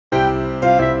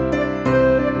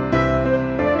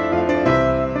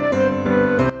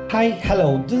Hi,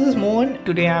 hello, this is Mohan.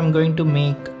 Today I'm going to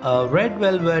make a red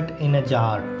velvet in a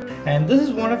jar. And this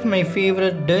is one of my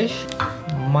favorite dish,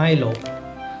 Milo.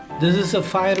 This is a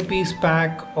 5 rupees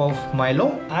pack of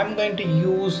Milo. I'm going to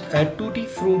use a tutti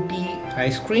fruity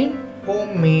ice cream,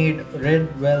 homemade red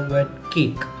velvet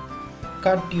cake.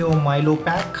 Cut your Milo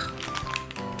pack.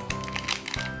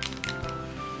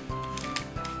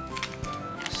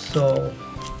 So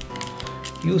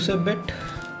use a bit.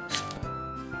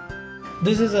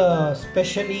 This is a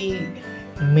specially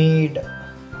made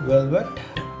velvet.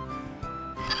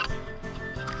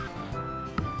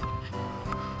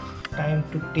 Time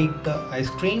to take the ice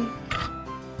cream.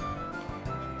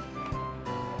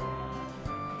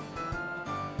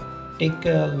 Take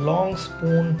a long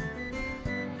spoon.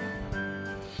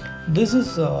 This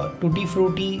is tutti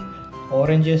fruity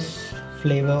oranges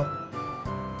flavor.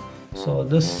 So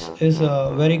this is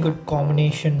a very good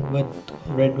combination with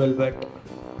red velvet.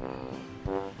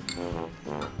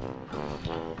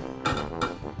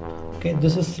 Okay,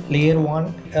 this is layer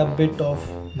 1, a bit of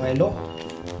Milo.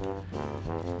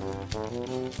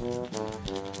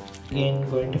 Again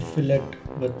going to fill it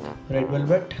with red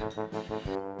velvet.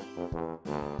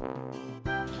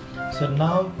 So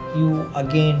now you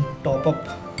again top up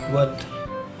with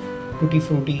tutti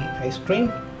fruity ice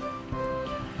cream.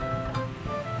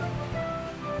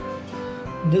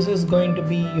 This is going to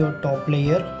be your top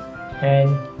layer,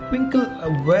 and sprinkle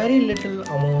a very little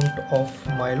amount of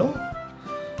Milo,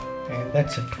 and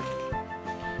that's it.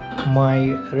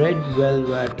 My red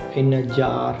velvet in a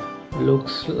jar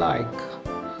looks like.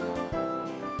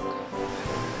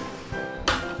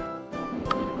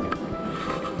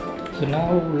 So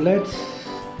now let's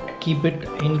keep it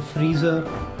in freezer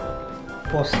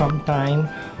for some time.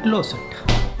 Close it.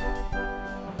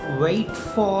 Wait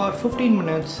for 15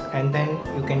 minutes and then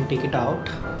you can take it out.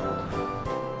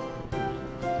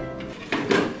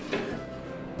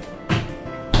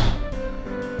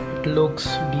 It looks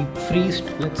deep freezed.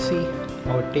 Let's see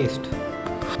how it tastes.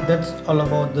 That's all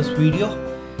about this video.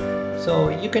 So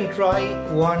you can try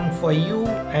one for you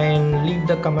and leave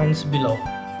the comments below.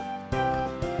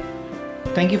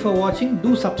 Thank you for watching.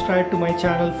 Do subscribe to my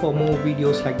channel for more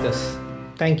videos like this.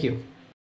 Thank you.